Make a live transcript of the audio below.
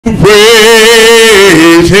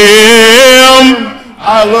praise him.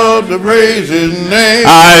 I love to praise his name.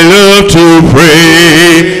 I love to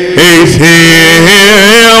praise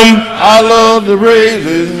him. I love to praise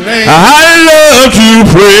his name. I love to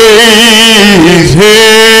praise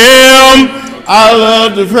him. I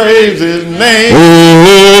love to praise his name. Oh,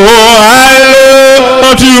 I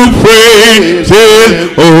love to praise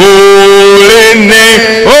his holy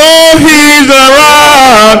name. Oh, he's a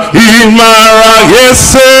rock, he's my rock, yes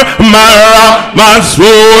sir, my rock, my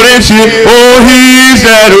sword and shield. Oh, he's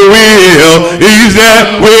that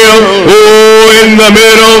will, oh, in the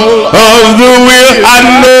middle of the wheel.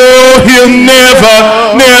 I know he'll never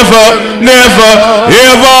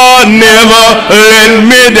let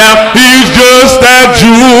me down. He's just that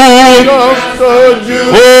jewel,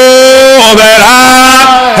 oh, that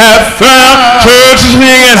I have found. Church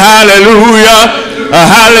singing hallelujah,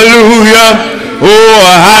 hallelujah. Oh,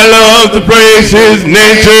 I love to praise his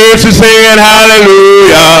name. Church is singing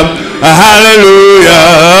hallelujah, hallelujah.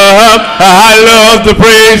 I love to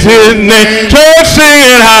praise his name. Church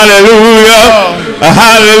singing hallelujah,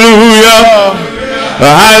 hallelujah.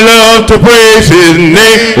 I love to praise his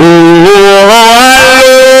name. Oh, I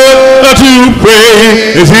love to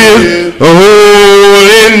praise his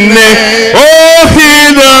holy name. Oh,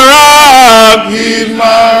 he's the rock. He's my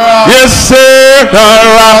rock. Yes, sir, the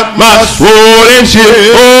rock, my sword and shield.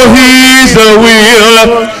 Oh, he's the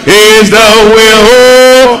wheel. He's the wheel.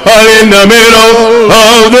 Oh, in the middle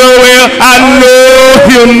of the wheel. I know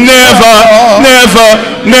he'll never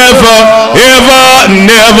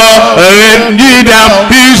let you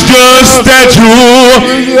down. He's just that jewel.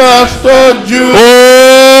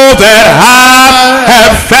 Oh, that I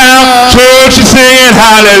have found. Church is singing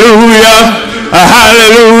hallelujah,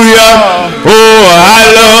 hallelujah. Oh, I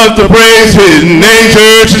love to praise his name.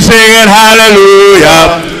 Church is singing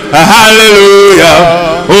hallelujah,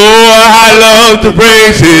 hallelujah. Oh, I love to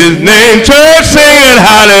praise his name. Church singing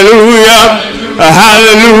hallelujah,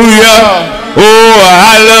 hallelujah. Oh,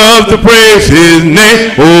 I love to praise his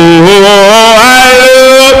name. Oh, I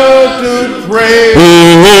love to praise. Oh,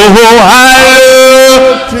 I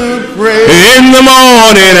love to praise. In the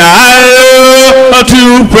morning, I love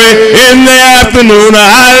to pray. In the afternoon,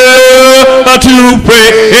 I love to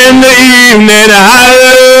pray. In the evening, I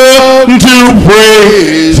love to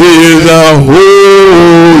praise his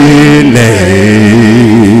holy name.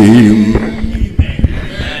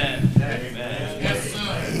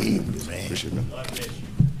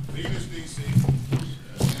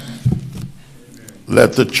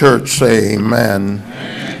 Let the church say amen.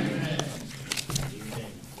 Amen.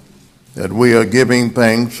 That we are giving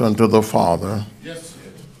thanks unto the Father,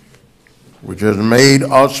 which has made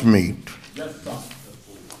us meet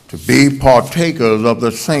to be partakers of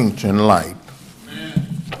the saints in light,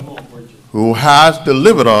 who has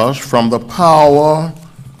delivered us from the power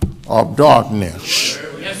of darkness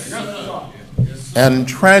and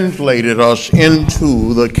translated us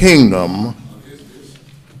into the kingdom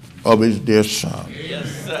of his dear Son,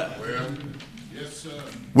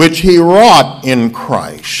 which he wrought in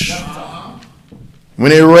Christ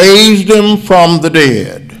when he raised him from the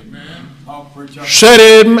dead, set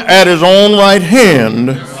him at his own right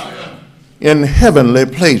hand in heavenly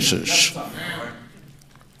places,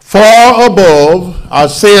 far above, I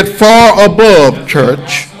said far above,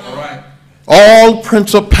 church, all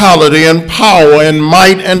principality and power and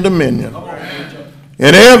might and dominion,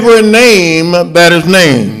 in every name that is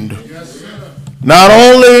named, not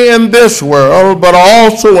only in this world, but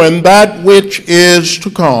also in that which is to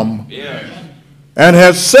come, and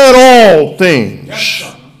has set all things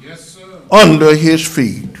under his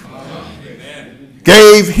feet,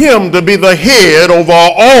 gave him to be the head over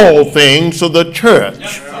all things to the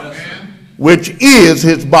church, which is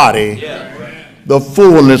his body, the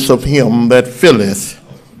fullness of him that filleth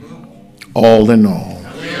all in all.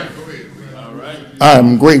 I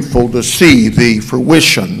am grateful to see the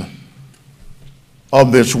fruition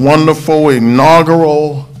of this wonderful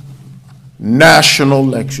inaugural national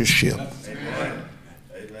lectureship.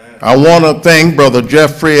 I want to thank Brother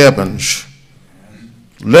Jeffrey Evans,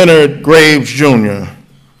 Leonard Graves Jr.,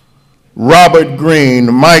 Robert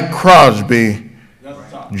Green, Mike Crosby,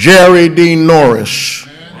 Jerry D. Norris,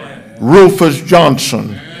 Rufus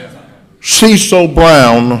Johnson, Cecil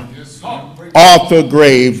Brown, Arthur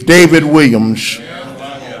Graves, David Williams,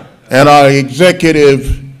 and our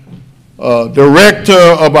executive director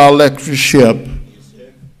of our lectureship,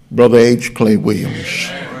 Brother H. Clay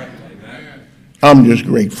Williams. I'm just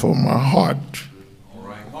grateful in my heart. All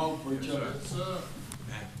right. All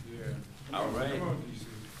right.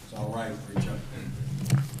 It's all right, preacher.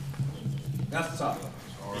 That's all.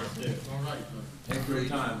 All right. All right.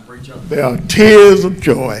 time, preacher. There are tears of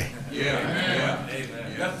joy.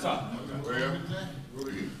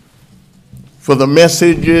 For the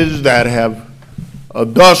messages that have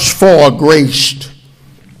thus far graced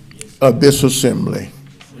this assembly.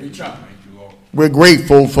 We're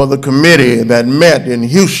grateful for the committee that met in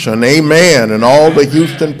Houston, amen, and all the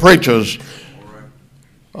Houston preachers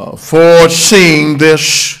for seeing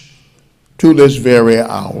this to this very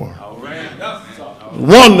hour.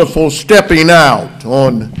 Wonderful stepping out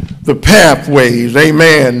on the pathways,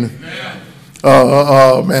 amen,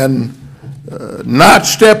 and not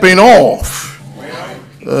stepping off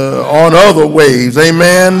on other ways,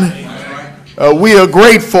 amen. We are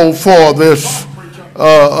grateful for this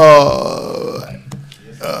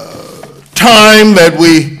time that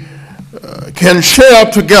we can share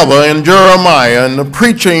together in Jeremiah and the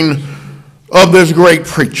preaching of this great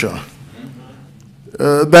preacher.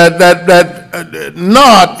 That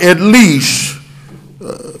not at least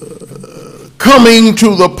coming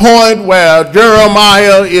to the point where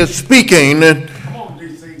Jeremiah is speaking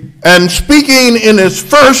and speaking in his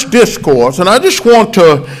first discourse. And I just want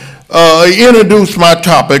to introduce my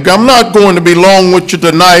topic. I'm not going to be long with you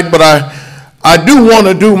tonight, but I do want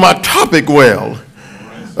to do my topic well.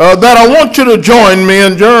 That I want you to join me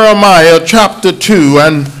in Jeremiah chapter 2,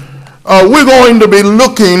 and we're going to be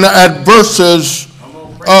looking at verses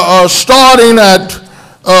starting at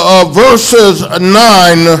verses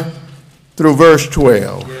 9 through verse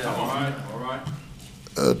 12.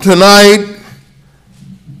 Tonight,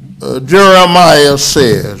 Jeremiah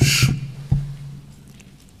says,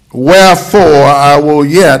 "Wherefore I will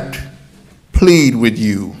yet plead with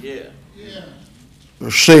you,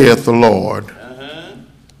 saith the Lord.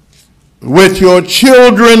 With your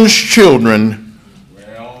children's children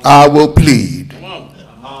I will plead.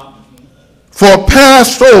 For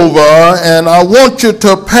pass over, and I want you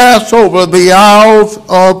to pass over the Isles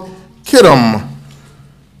of Kittim,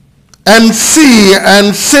 and see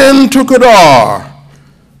and send to Kedar,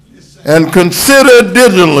 and consider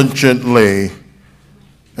diligently,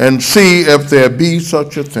 and see if there be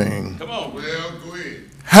such a thing.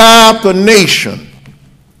 Half the nation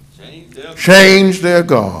change their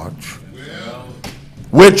gods,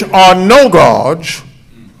 which are no gods,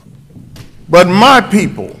 but my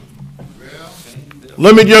people."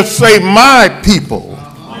 Let me just say, my people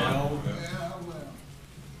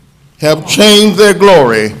have changed their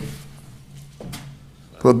glory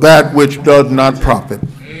for that which does not profit.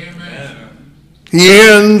 He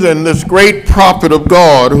ends in this great prophet of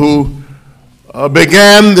God who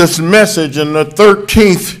began this message in the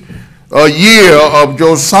 13th year of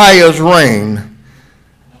Josiah's reign,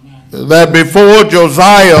 that before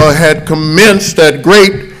Josiah had commenced that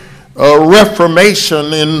great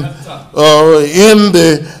reformation in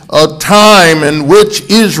the time in which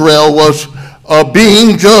Israel was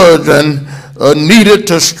being judged and needed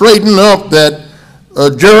to straighten up, that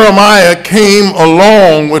Jeremiah came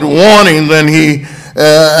along with warnings and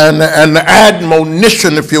and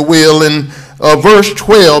admonition, if you will. In verse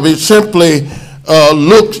 12, he simply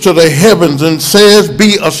looks to the heavens and says,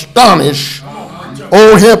 "Be astonished,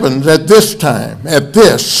 O heavens, at this time, at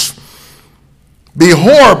this. Be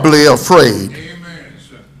horribly afraid.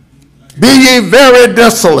 Be ye very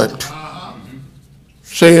desolate,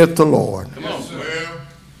 saith the Lord."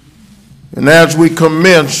 And as we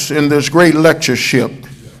commence in this great lectureship,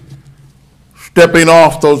 stepping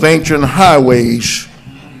off those ancient highways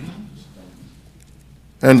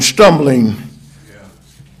and stumbling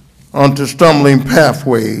onto stumbling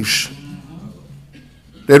pathways,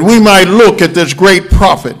 that we might look at this great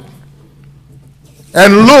prophet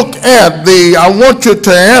and look at I want you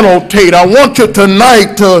to annotate, I want you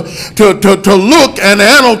tonight to look and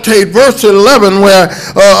annotate verse 11, where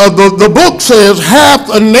the book says, "Half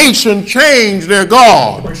a nation changed their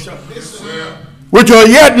gods, which are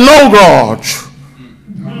yet no gods,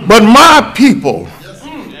 but my people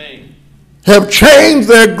have changed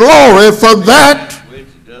their glory for that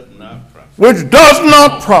which does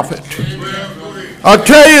not profit." I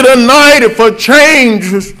tell you tonight, if a change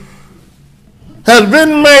has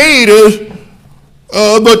been made,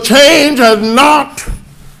 the change has not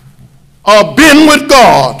been with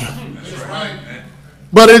God,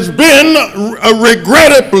 but it's been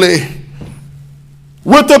regrettably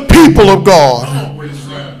with the people of God.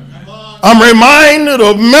 I'm reminded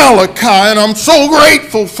of Malachi, and I'm so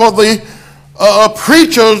grateful for the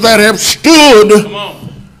preachers that have stood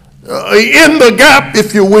in the gap,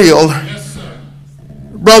 if you will.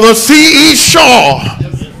 Brother C.E. Shaw,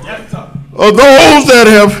 those that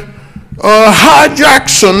have High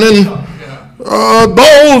Jackson, and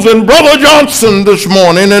those, and Brother Johnson this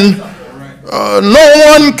morning, and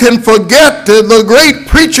no one can forget the great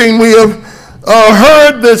preaching we have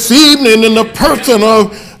heard this evening in the person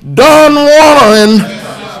of Don Warner and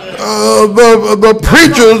the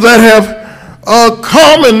preachers that have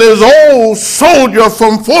come, and this old soldier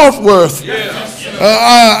from Fort Worth.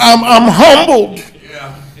 I'm humbled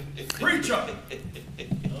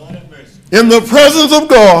in the presence of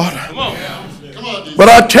God. But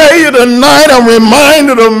I tell you tonight, I'm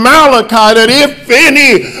reminded of Malachi that if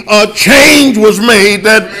any change was made,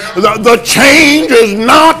 that the change is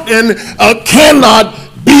not and cannot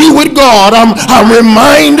be with God. I'm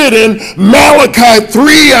reminded in Malachi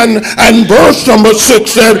 3 and verse number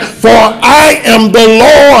 6 that, for I am the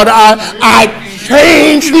Lord, I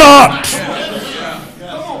change not.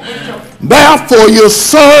 Therefore your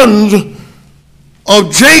sons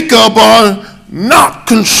of Jacob are not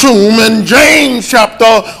consumed. In James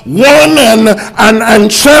chapter 1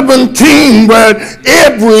 and 17, where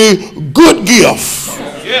every good gift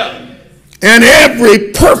and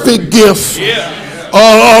every perfect gift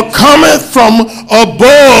cometh from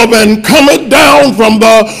above and cometh down from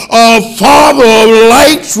the Father of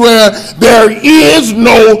lights, where there is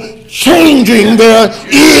no changing, there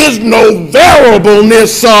is no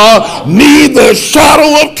variableness, neither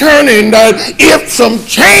shadow of turning. That if some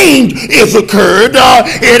change is occurred,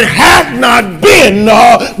 it has not been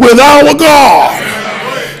with our God.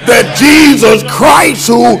 That Jesus Christ,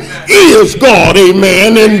 who is God,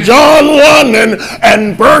 amen. In John 1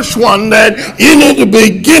 and verse 1, that in the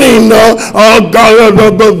beginning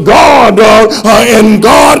God and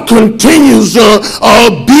God continues to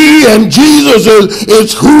be, and Jesus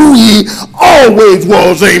is who he always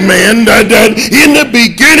was, amen. That in the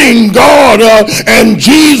beginning God and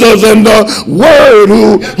Jesus and the Word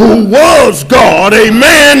who was God,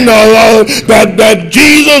 amen. That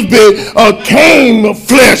Jesus became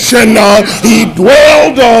flesh, and he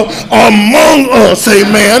dwelled among us,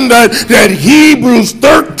 amen. That Hebrews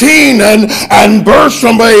 13 and verse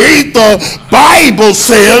number 8, the Bible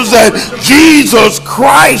says that Jesus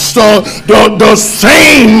Christ, the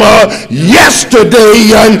same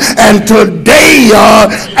yesterday and today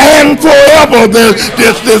and forever.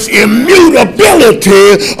 This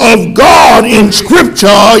immutability of God in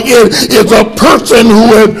Scripture is a person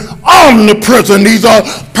who is omnipresent. He's a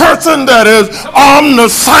person that is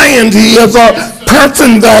omniscient. He is a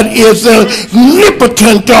person that is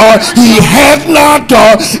omnipotent. He has not,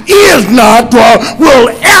 is not, will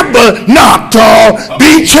ever not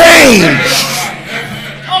be changed.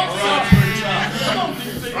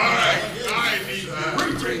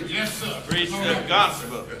 Preach the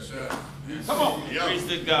gospel. Come on. Preach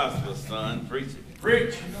the gospel, son. Preach it.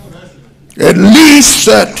 Preach. At least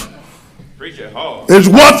that is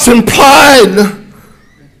what's implied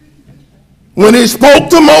when he spoke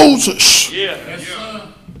to Moses.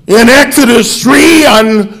 In Exodus 3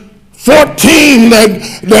 and 14,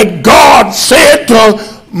 that God said to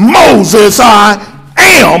Moses, I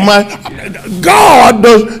am. God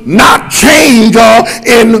does not change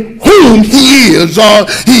in whom he is.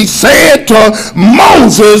 He said to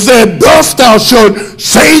Moses that thus thou shalt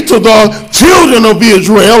say to the children of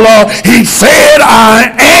Israel, he said,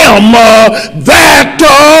 I am that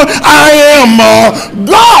I am.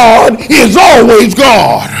 God is always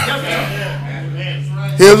God.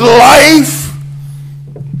 His life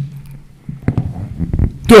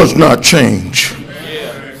does not change.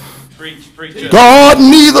 God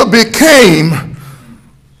neither became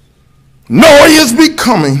nor is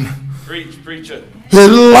becoming. His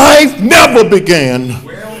life never began,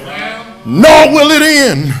 nor will it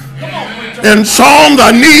end. In Psalms,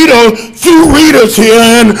 I need a few readers here.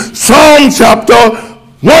 In Psalm chapter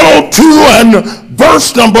 102 and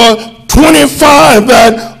verse number 25,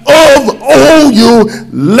 that of old you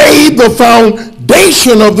laid the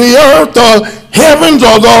foundation of the earth, the heavens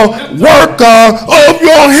are the work of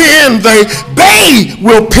your hands. They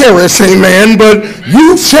will perish, amen, but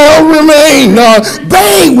you shall remain.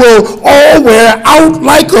 They will all wear out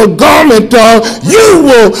like a garment. You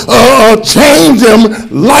will change them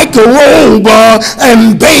like a robe,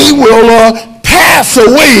 and they will pass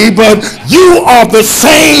away, but you are the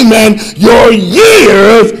same, and your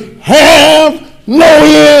years have no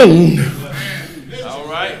end.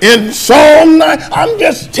 In Psalm 9, I'm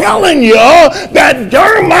just telling you that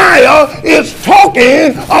Jeremiah is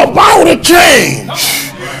talking about a change.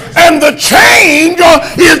 And the change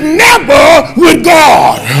is never with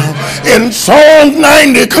God. In Psalms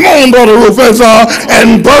 90, come on, Brother Rufus,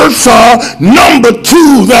 and verse number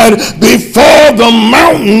 2, that before the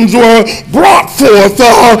mountains were brought forth,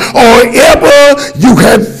 or ever you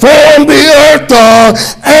had formed the earth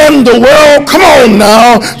and the world, come on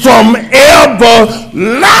now, from everlasting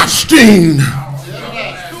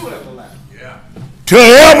to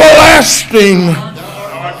everlasting,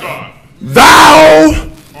 thou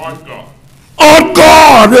art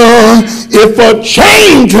God. If a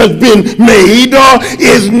change has been made,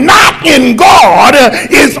 is not in God,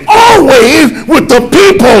 it's always with the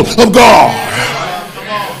people of God.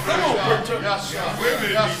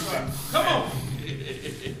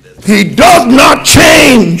 He does not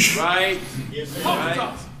change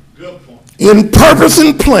in purpose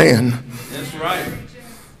and plan. That's right.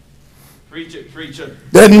 Preacher.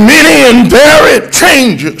 That many and varied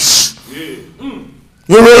changes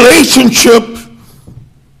in relationship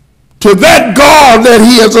to that God that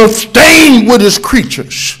he has sustained with his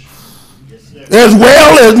creatures, as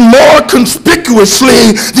well as more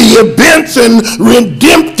conspicuously the events in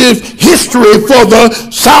redemptive history for the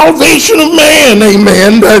salvation of man.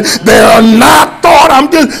 Amen. That they are not thought. I'm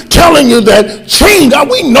just telling you that change.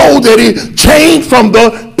 We know that it changed from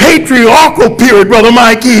the patriarchal period, Brother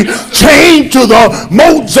Mike. He changed to the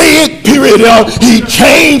Mosaic period. He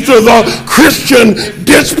changed to the Christian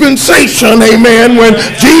dispensation. Amen. When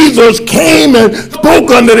Jesus came and spoke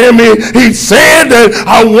unto them, he said that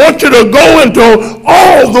I want you to go into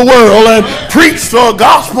all the world and preach the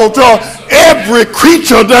gospel to every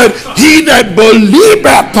creature, that he that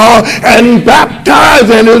believeth and baptized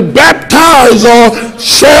and is baptized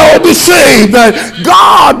shall be saved. That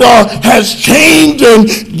God has changed in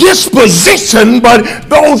disposition, but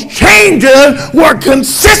those changes were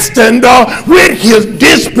consistent with his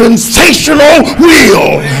dispensational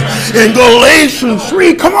will. In Galatians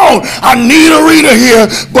 3, come on, I need a reader here.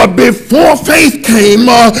 But before faith came,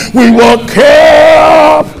 we were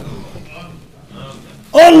kept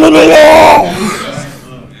under the law.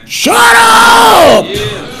 Shut up!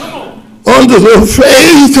 Under the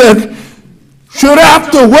faith that should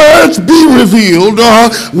afterwards be revealed.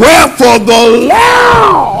 Wherefore the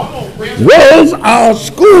law was our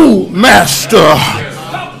schoolmaster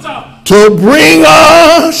to bring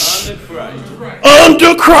us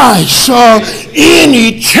unto Christ.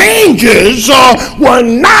 Any changes were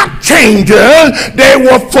not changes, they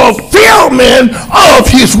were fulfillment of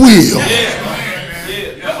his will.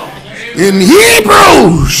 In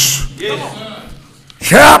Hebrews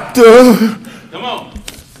chapter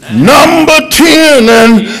number 10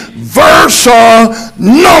 and verse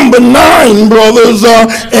number 9, brothers,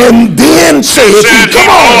 and then says, come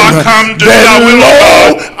on, that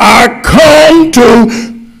lo, I come to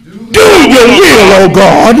do your will, O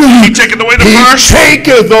God. He taketh away the first. He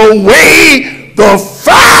taketh away the first.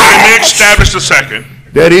 And he established the second.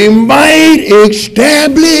 That he might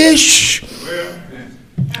establish.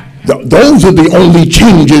 Those are the only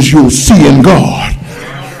changes you'll see in God.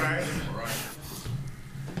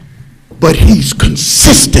 But he's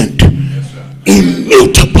consistent,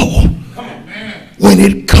 immutable. When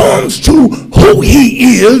it comes to who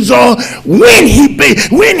he is, or when he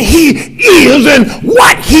is and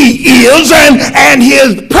what he is, and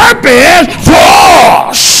his purpose for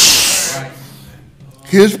us.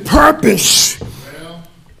 His purpose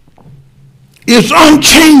is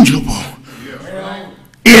unchangeable.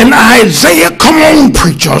 In Isaiah, come on,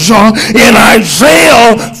 preachers, in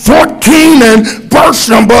Isaiah 14 and verse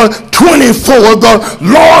number 24, the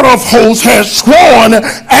Lord of hosts has sworn,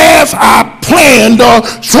 as I planned,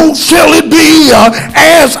 so shall it be,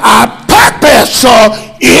 as I purpose,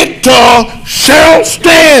 it shall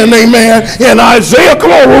stand. Amen. In Isaiah,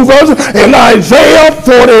 come on, Rufus, in Isaiah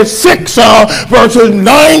 46, verses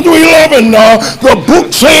 9 to 11, the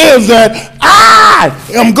book says that I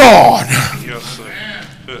am God.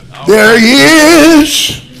 There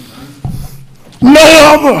is no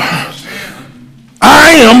other.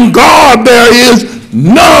 I am God. There is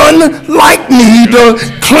none like me,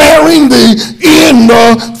 declaring the end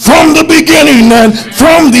from the beginning and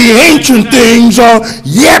from the ancient things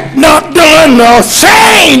yet not done,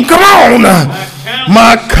 saying, come on,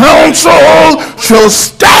 my counsel shall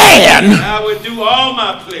stand. I will do all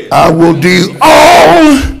my pleasure. I will do all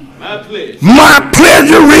my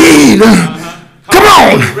pleasure. Read. Come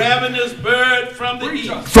on. The ravenous bird from the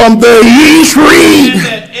east. From the east, read.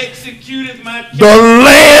 The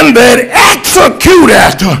land that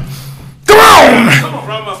executeth. Come on.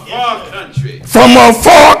 From a far country. From a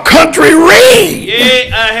far country, read.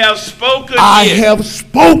 Yea, I have spoken. I have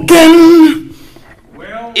spoken.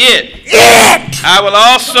 it. I will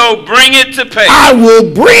also bring it to pass. I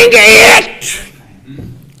will bring it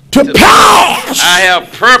to pass. I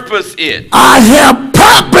have purposed it. I have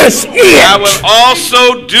purposed it. I will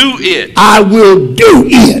also do it. I will do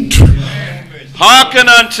it. Hearken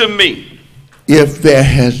unto me. If there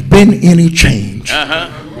has been any change,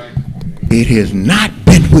 it has not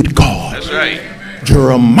been with God. That's right.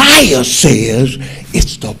 Jeremiah says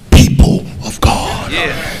it's the people of God.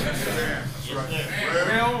 Yeah.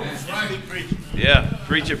 Yeah,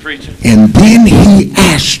 preacher. And then he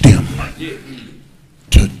asked them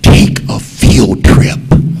to take a field trip.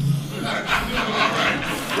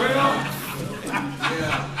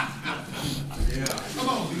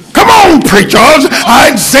 Come on, preachers.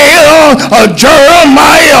 Isaiah,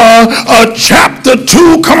 Jeremiah, chapter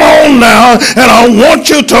 2. Come on now. And I want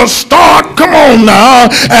you to start, come on now,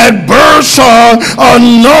 at verse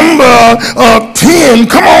number 10.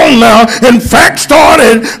 Come on now. In fact, start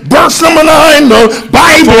at verse number 9. The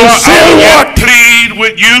Bible says what? Plead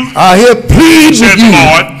with you. I have plead with you.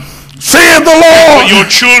 Lord. Said the Lord. For your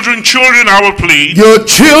children, I will plead. Your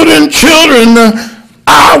children,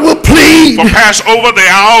 I will plead. For pass over the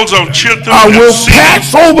isles of Chittim I will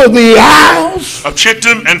pass over the isles of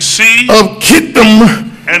Chittim and sea. Of Chittim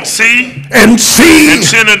and see. And see. And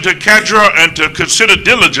send unto Kedra and to consider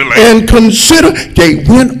diligently. And consider. They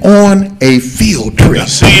went on a field trip.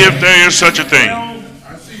 See if there is such a thing.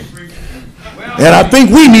 And I think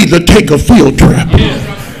we need to take a field trip. Come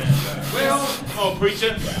on,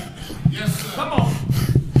 preacher. Come on.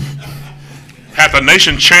 Hath the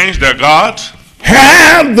nation changed their gods?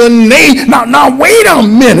 Have the nation. Now wait a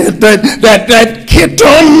minute. That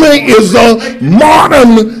Kittim is a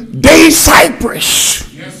modern day Cyprus.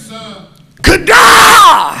 Yes, sir.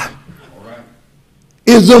 Kedar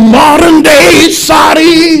is a modern day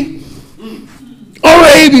Saudi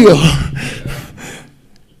Arabia.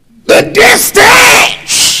 The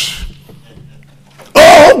distance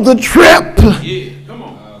of the trip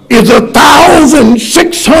is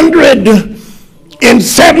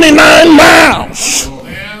 1,679 miles.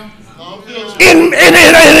 In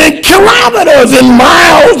kilometers and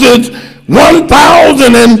miles, it's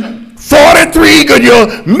 1,043. Could you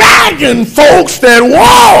imagine folks that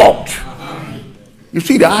walked? You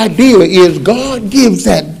see, the idea is God gives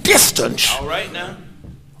that distance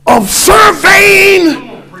of surveying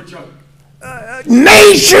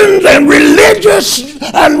nations and religions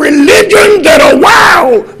that are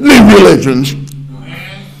wildly religions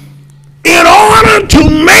in order to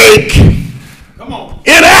make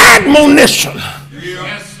an admonition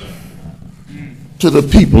to the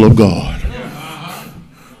people of God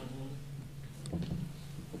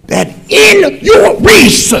that in your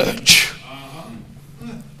research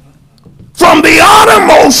from the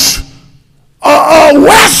uttermost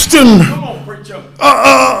western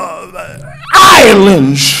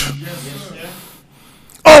islands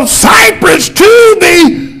of Cyprus to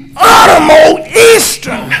the uttermost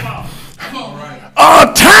eastern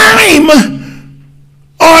time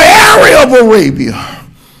or area of Arabia,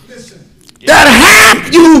 that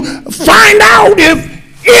have you find out if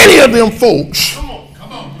any of them folks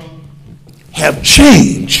have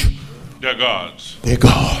changed their gods,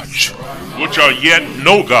 which are yet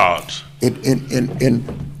no gods.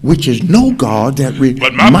 Which is no God. That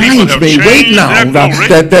but my reminds me, wait now,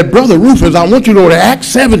 that Brother Rufus, I want you to go to Acts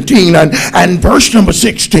 17 and verse number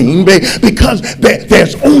 16, because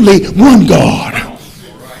there's only one God.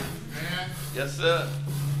 Yes, sir.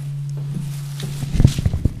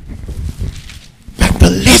 But the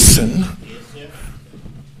lesson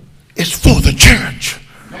is for the church.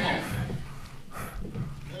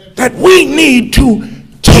 That we need to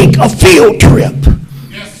take a field trip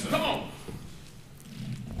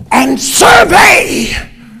and survey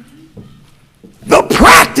the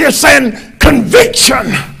practice and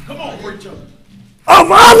conviction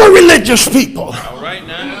of other religious people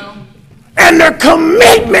and their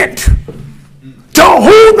commitment to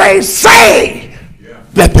who they say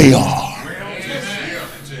that they are.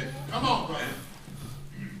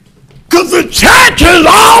 Because the church has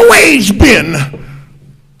always been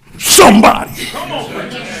somebody.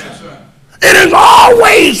 It has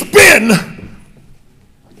always been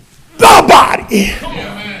the body.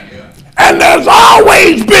 And there's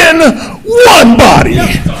always been one body.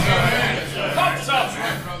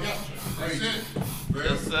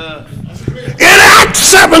 In Acts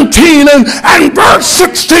 17 and verse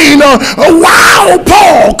 16, wow,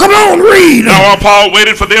 Paul, come on, read. Now while Paul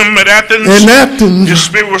waited for them at Athens, his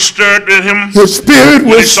spirit was stirred in him. His spirit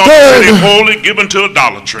was stirred. They were wholly given to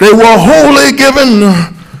idolatry. They were wholly given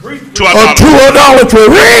to idolatry.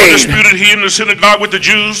 Disputed he in the synagogue with the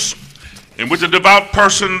Jews And with the devout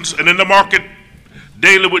persons and in the market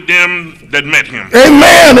daily with them that met him.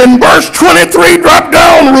 Amen. In verse 23, drop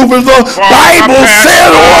down, Rufus. The Bible says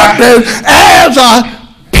what? As I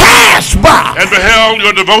passed by and beheld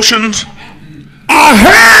your devotions, I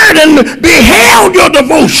heard and beheld your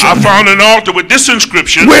devotion. I found an altar with this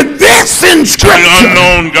inscription. With this inscription. To the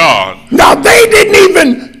unknown God. Now they didn't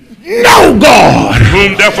even know God.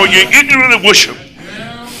 Whom therefore you ignorantly worship.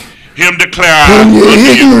 Him declare whom you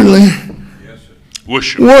ignorantly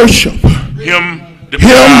worship. Him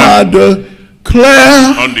I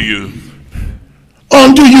declare unto you.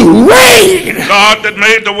 Unto you. Read. God that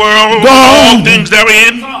made the world, all things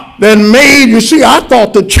therein. That made, you see, I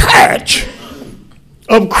thought the church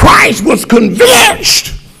of Christ was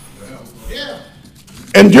convinced.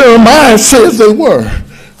 And Jeremiah says they were.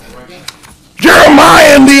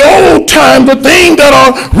 Jeremiah in the old time, the things that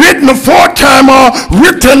are written aforetime are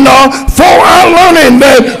written for our learning,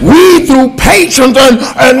 that we through patience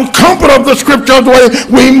and comfort of the scriptures,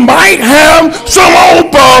 we might have some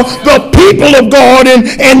hope of the people of God in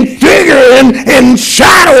figure and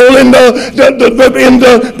shadow in the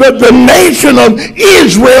nation of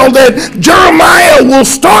Israel, that Jeremiah will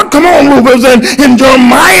start. Come on, Rufus, in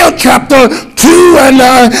Jeremiah chapter 2 and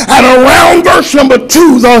around verse number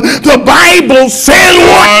 2, the Bible says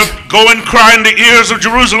what? Go and cry in the ears of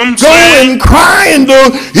Jerusalem. Go and cry in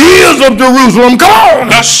the ears of Jerusalem. Go on.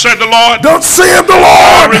 Thus said the Lord. Thus saith the Lord.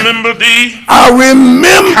 I remember thee. I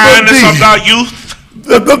remember the kindness thee. of thy youth.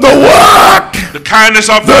 The what? The kindness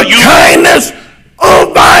of thy youth. The kindness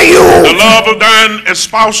of thy youth. The love of thine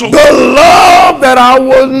espousal. The love that I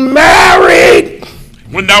was married.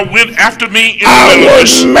 When thou went after me in the wilderness. I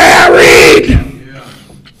was married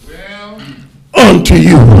unto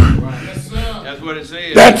you. That's what it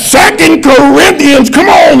says. That 2 Corinthians, come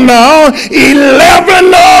on now,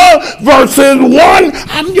 11 verses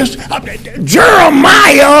 1.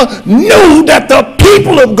 Jeremiah knew that the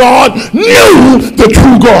people of God knew the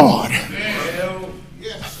true God.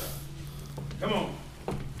 Yes. Come on.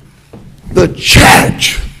 The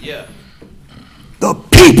church, the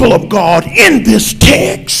people of God in this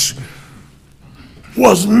text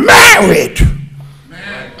was married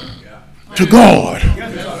to God.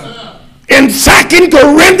 In 2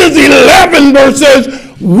 Corinthians 11 verses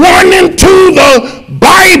 1 and 2, the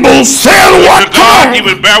Bible said what? God, you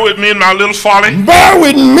would bear with me in my little folly. Bear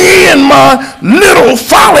with me in my little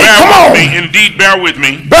folly. Come on. Indeed, bear with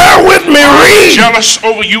me. Bear with me. Read. Jealous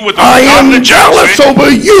over you with a godly jealousy. I am jealous over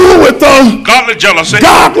you with a godly jealousy.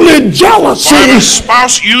 Godly jealousy. I have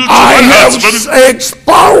espoused you to one husband. I have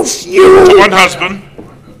espoused you to one husband.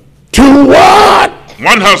 To what?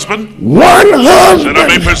 One husband. One husband. That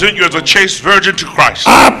I may present you as a chaste virgin to Christ.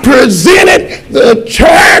 I presented the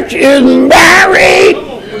church is married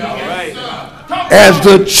as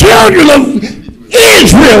the children of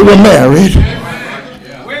Israel were married.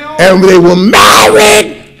 And they were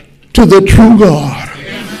married to the true God.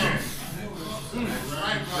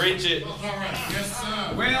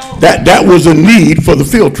 That was a need for the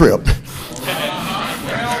field trip.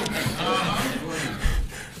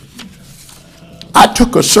 I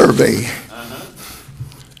took a survey.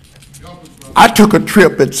 I took a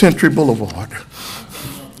trip at Century Boulevard.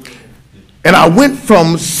 And I went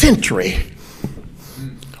from Century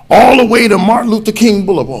all the way to Martin Luther King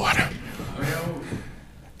Boulevard.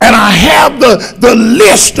 And I have the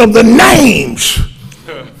list of the names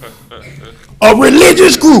of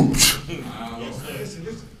religious groups.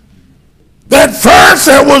 That first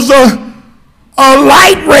there was a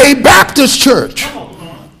Light Ray Baptist Church.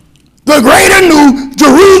 The Greater New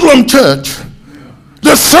Jerusalem Church,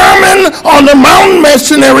 the Sermon on the Mount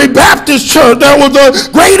Missionary Baptist Church, there was a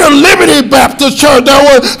Greater Liberty Baptist Church, there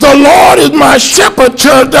was the Lord is My Shepherd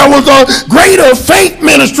Church, there was a Greater Faith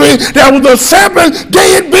Ministry, there was a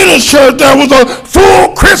Seventh-day Adventist Church, there was a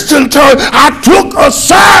Full Christian Church. I took a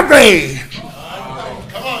survey.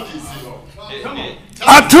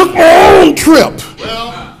 I took my own trip.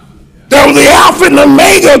 There was the Alpha and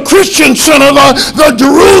Omega Christian Center, the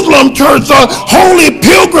Jerusalem Church, the Holy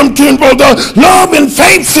Pilgrim Temple, the Love and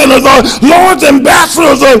Faith Center, the Lord's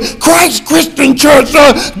Ambassadors of Christ Christian Church,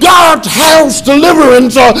 God's House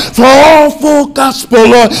Deliverance for All Full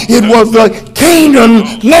Gospel. It was the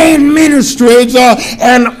Canaan Land Ministries,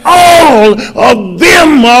 and all of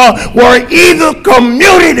them were either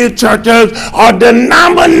community churches or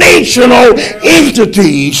denominational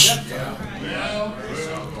entities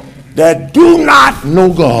that do not know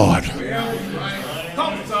God.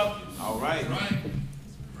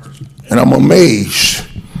 And I'm amazed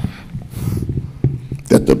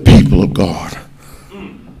that the people of God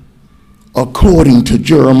according to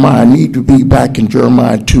Jeremiah. I need to be back in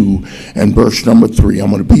Jeremiah 2 and verse number 3. I'm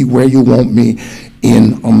going to be where you want me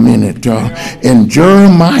in a minute. In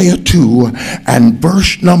Jeremiah 2 and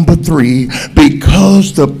verse number 3,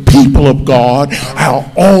 because the people of God are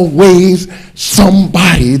always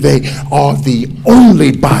somebody, they are the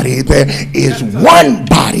only body. There is one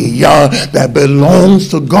body that belongs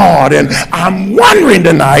to God. And I'm wondering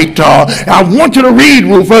tonight, I want you to read,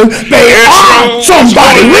 Rufus, they are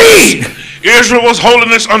somebody. Read. Israel was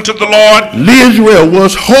holiness unto the Lord. Israel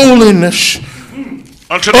was holiness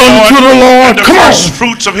unto the Lord. The Come first on.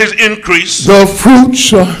 fruits of his increase. The fruits.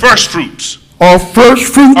 First fruits. Or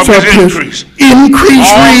first fruits of his increase.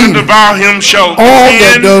 All that devour him shall defend. All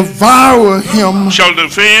that devour him shall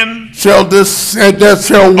defend. Shall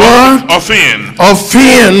what? Offend.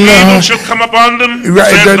 Evil shall come upon them. Right,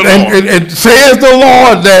 says the Lord. It says the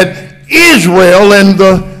Lord that Israel and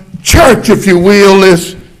the church, if you will,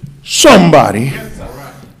 is somebody.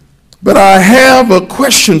 But I have a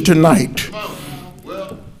question tonight.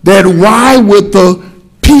 That why would the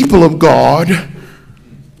people of God,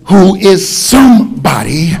 who is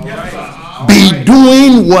somebody, be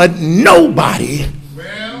doing what nobody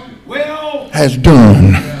has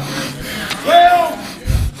done?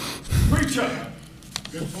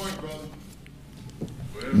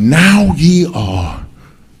 Now ye are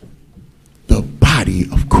the body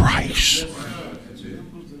of Christ,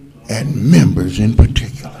 and members in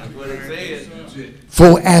particular.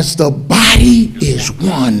 For as the body is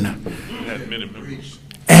one,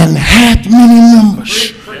 and hath many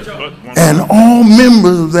members, and all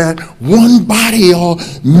members of that one body are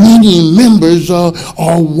many members are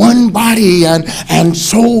one body, and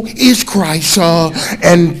so is Christ.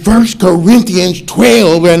 And 1 Corinthians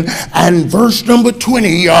 12 and verse number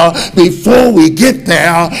 20, before we get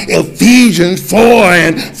there, Ephesians 4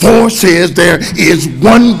 and 4 says there is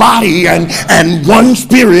one body and one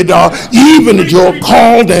spirit, even as you're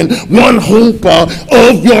called, and one hope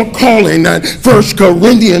of your calling. 1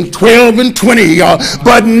 Corinthians 12 and 20,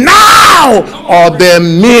 but now are there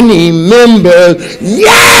many members,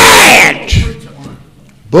 yet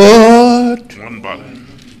but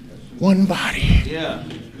one body. Yeah.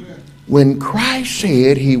 When Christ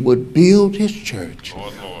said he would build his church,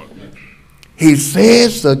 he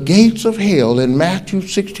says the gates of hell in Matthew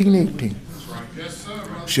 16:18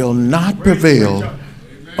 shall not prevail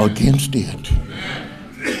against it.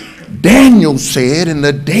 Daniel said, in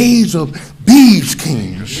the days of these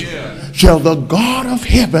kings shall the God of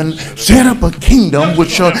heaven set up a kingdom which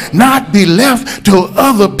shall not be left to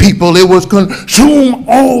other people. It was consume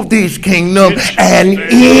all these kingdoms, and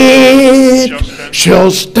it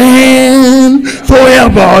shall stand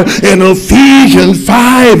forever. In Ephesians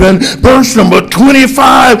 5 and verse number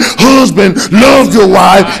 25, husband, love your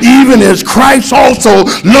wife, even as Christ also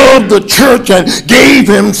loved the church and gave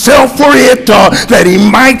himself for it, that he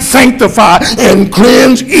might sanctify and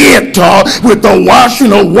cleanse it with the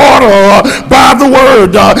washing of water by the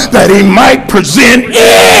word, that he might present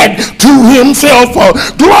it to himself a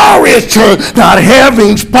glorious church, not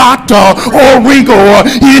having spot or wrinkle or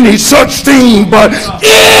any such thing, but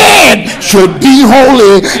it should be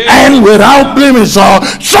holy and without blemish.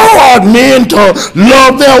 So ought men to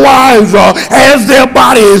love their wives as their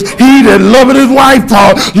bodies. He that loveth his wife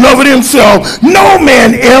loveth himself. No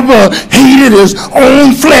man ever hated his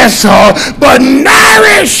own flesh, but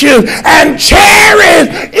nourishes and cherishes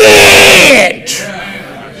it.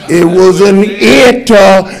 It was in it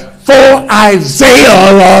for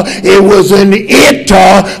Isaiah. It was in it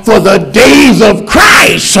for the days of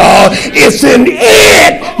Christ. It's in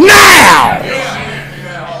it now.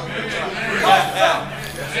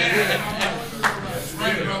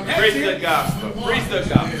 Preach the gospel. Preach the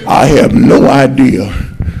gospel. I have no idea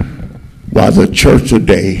why the church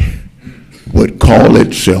today would call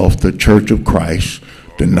itself the Church of Christ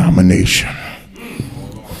denomination.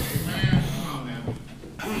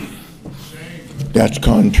 That's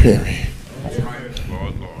contrary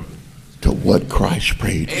to what Christ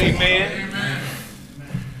prayed for. Amen.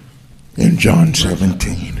 In John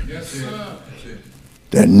 17.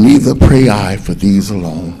 That neither pray I for these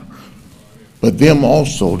alone, but them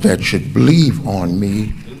also that should believe on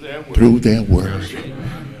me through their word,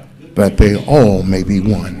 that they all may be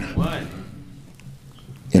one.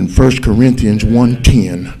 In 1 Corinthians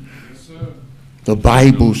 1:10, the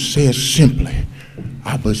Bible says simply,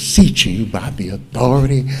 I beseech you by the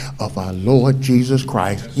authority of our Lord Jesus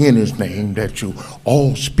Christ in his name, that you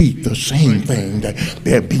all speak the same thing, that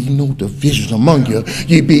there be no division among you.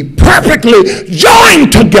 Ye be perfectly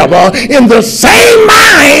joined together in the same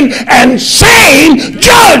mind and same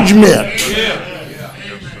judgment.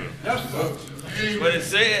 That's what it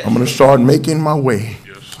said. I'm going going to start making my way.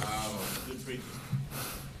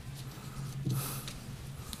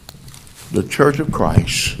 The Church of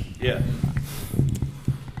Christ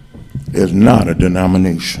is not a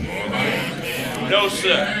denomination. No,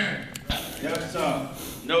 sir. Yes, sir.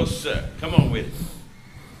 No, sir. Come on with it.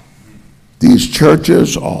 These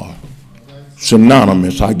churches are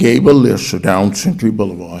synonymous. I gave a list down Century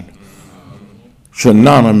Boulevard.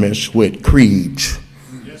 Synonymous with creeds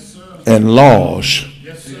and laws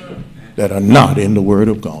that are not in the Word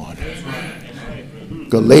of God.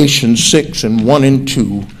 Galatians 6 and 1 and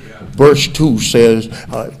 2. Verse 2 says,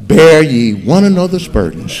 bear ye one another's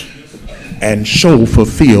burdens and so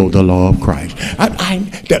fulfill the law of Christ.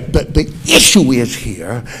 The issue is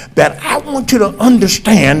here that I want you to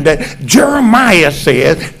understand that Jeremiah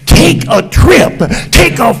says, take a trip,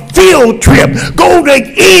 take a field trip, go to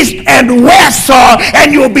east and west,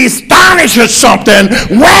 and you'll be astonished at something.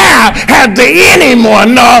 Where has the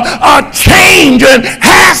anyone changed, and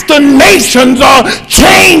has the nations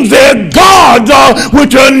changed their gods,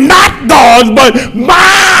 which are not gods, but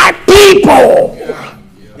my people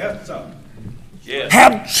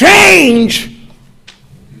have changed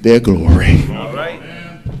their glory. All right.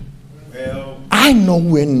 I know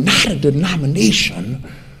we're not a denomination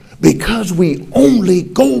because we only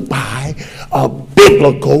go by a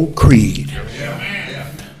biblical creed.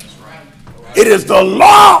 It is the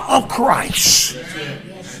law of Christ.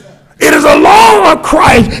 It is the law of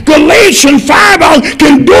Christ. Galatians 5, I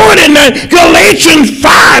can do it in that. Galatians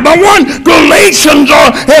 5. I want Galatians,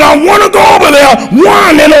 and I want to go over there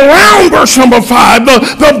 1 and around verse number 5.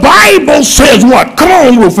 The Bible says what? Come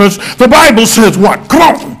on, Rufus. The Bible says what? Come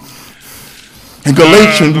on. In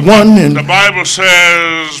Galatians 1 and... The Bible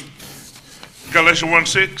says... Galatians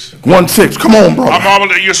 1:6. 1:6. Come on, brother. I marvel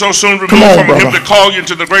that you're so soon removed from him that call you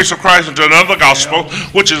into the grace of Christ into another gospel,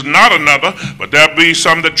 which is not another, but there be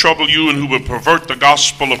some that trouble you and who will pervert the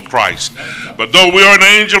gospel of Christ. But though we are an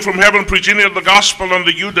angel from heaven preach any of the gospel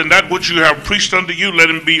unto you, then that which you have preached unto you, let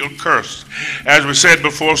him be accursed. As we said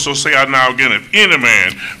before, so say I now again, if any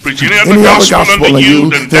man preach any other gospel unto you,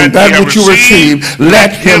 then that which you receive,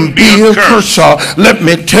 let him be accursed. Let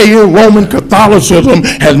me tell you, Roman Catholicism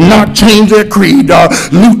has not changed their creed.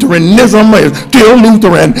 Lutheranism is still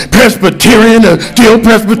Lutheran. Presbyterian is still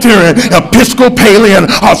Presbyterian. Episcopalian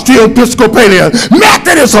are still Episcopalian.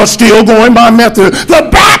 Methodists are still going by Methodist. The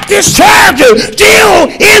Baptist Church is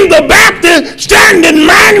still in the Baptist standing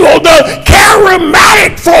manual. The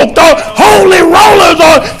charismatic folk, the holy rollers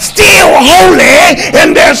are still holy,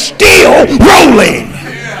 and they're still rolling.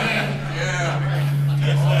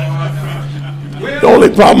 The only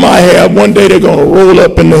problem I have, one day they're going to roll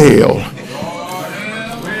up into hell.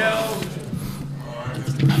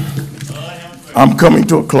 I'm coming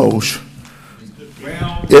to a close.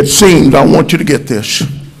 It seems, I want you to get this.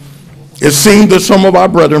 It seems that some of our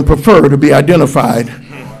brethren prefer to be identified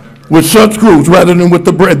with such groups rather than with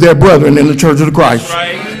their brethren in the Church of Christ.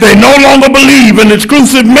 They no longer believe in the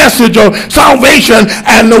exclusive message of salvation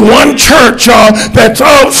and the one church that's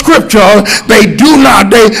of Scripture. They do not.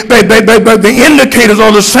 The indicators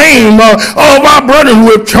are the same of our brethren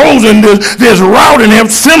who have chosen this route and have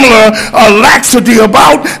similar laxity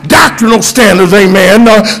about doctrinal standards. Amen.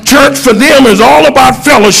 Church for them is all about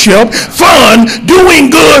fellowship, fun, doing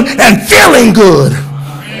good, and feeling good.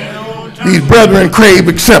 These brethren crave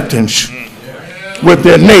acceptance with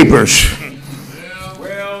their neighbors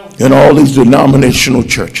in all these denominational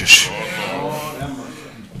churches.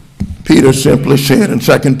 Peter simply said in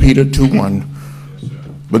 2 Peter 2:1,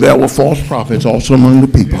 but there were false prophets also among the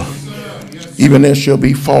people. Even there shall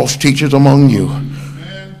be false teachers among you,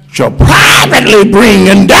 shall privately bring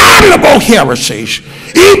in damnable heresies,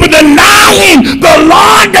 even denying the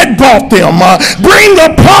Lord that bought them, bring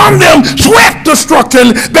upon them swift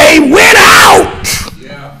destruction. They went out.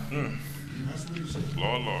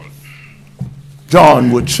 Lord.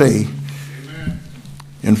 John would say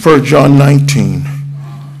in 1 John 19,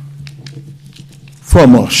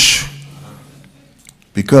 from us,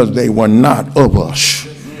 because they were not of us.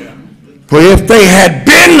 For if they had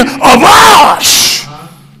been of us,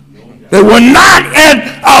 they were not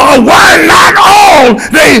all.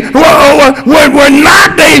 They were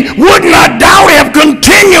not. They would not doubt have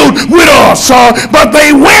continued with us, but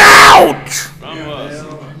they went out.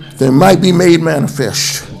 They might be made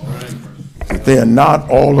manifest. But they are not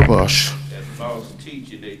all of us. That's false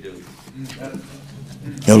teaching they do.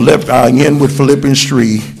 And I end with Philippians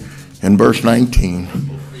 3 and verse 19.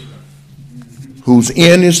 Whose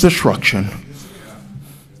end is destruction,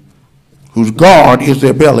 whose God is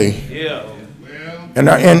their belly. Yeah. And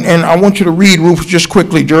I want you to read, Rufus, just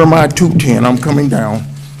quickly, Jeremiah 2:10. I'm coming down.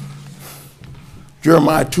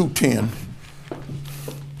 Jeremiah 2:10.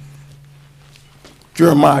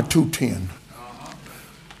 Jeremiah 2:10.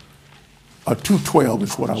 2:12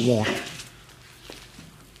 is what I want.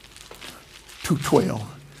 2:12.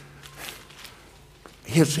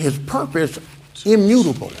 His purpose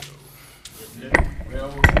immutable.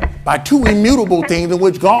 By two immutable things in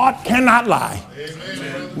which God cannot lie.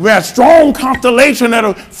 We have strong constellation that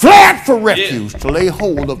are fled for refuge to lay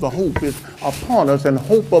hold of the hope is upon us, and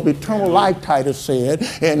hope of eternal life, Titus said,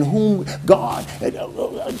 in whom God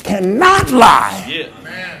cannot lie.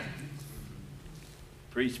 Yeah.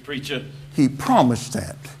 Preach, preacher. He promised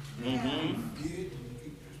that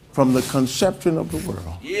from the conception of the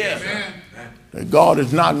world. Yeah. That God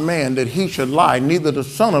is not man that he should lie, neither the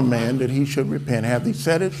Son of Man that he should repent. Have he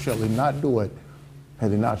said it? Shall he not do it? Has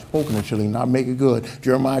he not spoken it? Shall he not make it good?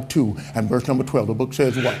 Jeremiah 2 and verse number 12. The book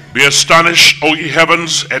says what? Be astonished, O ye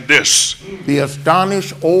heavens, at this. Be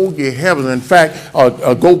astonished, O ye heavens. In fact,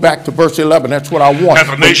 go back to verse 11. That's what I want. Has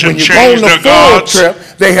the nation when you changed go on the their gods? Trip,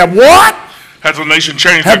 they have what? Has the nation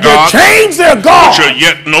changed Have their gods? they changed their gods? Which are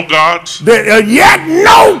yet no gods. They are yet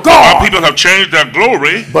no Our God. people have changed their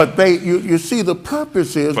glory But you see, the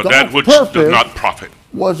purpose is for God's that which purpose does not profit.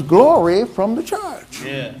 was glory from the church.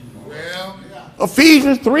 Yeah.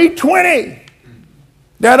 Ephesians 3:20.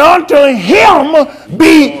 That unto him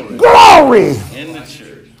be glory. In the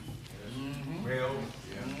church.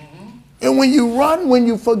 And when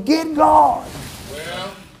you forget God,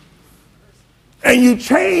 and you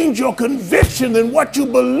change your conviction in what you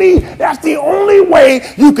believe, that's the only way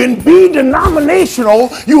you can be denominational.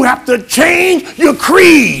 You have to change your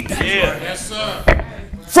creed. Yeah. Yes, sir.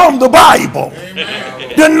 From the Bible.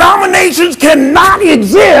 Denominations cannot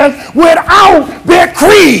exist without their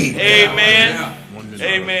creed. Amen.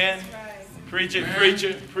 Amen. Preach it,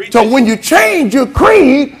 preacher, preach So it. when you change your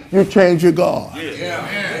creed, you change your God.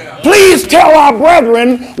 Yeah. Please tell our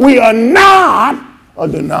brethren we are not a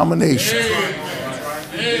denomination.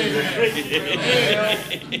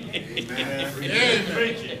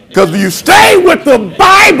 Because if you stay with the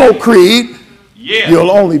Bible creed, Yeah.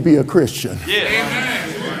 you'll only be a Christian. Yeah.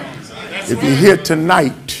 If you're here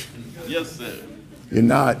tonight, Yes, sir. you're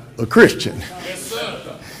not a Christian.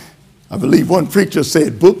 I believe one preacher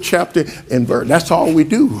said book, chapter, and verse. That's all we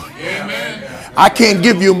do. I can't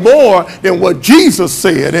give you more than what Jesus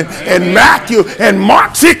said. And Matthew and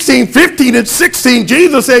Mark 16, 15, and 16,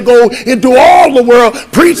 Jesus said, go into all the world,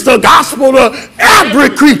 preach the gospel to every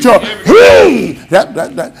creature.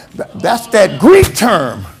 That's that Greek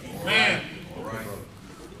term,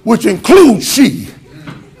 which includes she.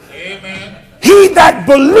 He that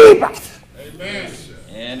believeth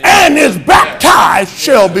and is baptized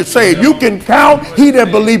shall be saved. You can count, he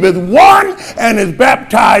that believeth one and is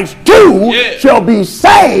baptized two shall be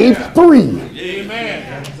saved three.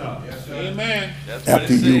 Amen. Amen.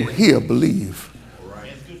 After you hear, believe,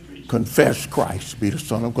 confess Christ, be the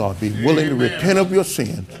Son of God, be willing to repent of your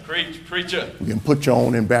sins. Preach, preacher. We can put you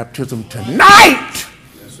on in baptism tonight.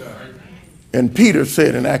 And Peter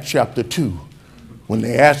said in Acts chapter 2, when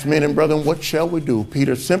they asked men and brethren, what shall we do?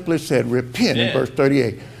 Peter simply said, repent in verse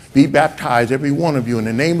 38. Be baptized, every one of you, in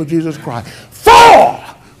the name of Jesus Christ, for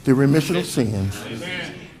the remission of sins.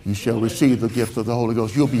 You shall receive the gift of the Holy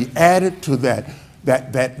Ghost. You'll be added to that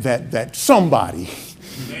somebody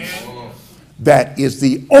that is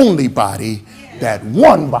the only body, that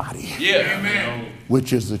one body. Yeah.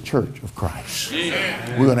 Which is the church of Christ.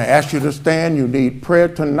 We're going to ask you to stand. You need prayer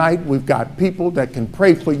tonight. We've got people that can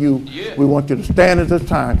pray for you. We want you to stand at this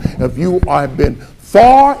time. If you have been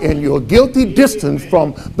far in your guilty distance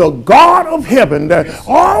from the God of heaven, that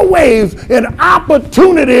always an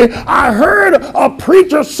opportunity. I heard a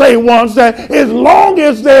preacher say once that as long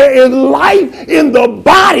as there is life in the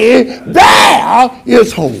body, there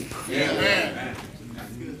is hope.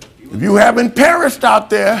 If you haven't perished out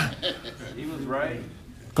there,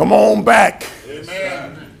 come on back.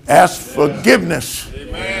 Amen. Ask forgiveness.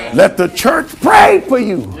 Amen. Let the church pray for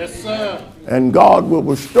you. Yes, sir. And God will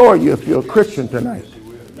restore you if you're a Christian tonight.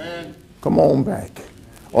 Amen. Come on back.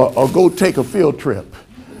 Or go take a field trip.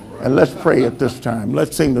 And let's pray at this time.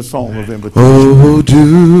 Let's sing the song of invitation. Oh,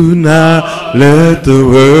 do not let the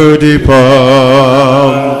word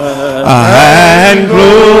depart. And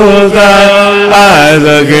close thy eyes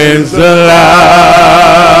against the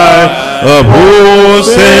light.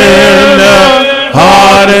 Oppose sinner,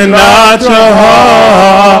 harden not your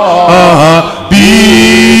heart.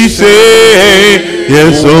 Be saved,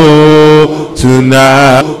 yes, oh,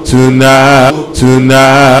 tonight.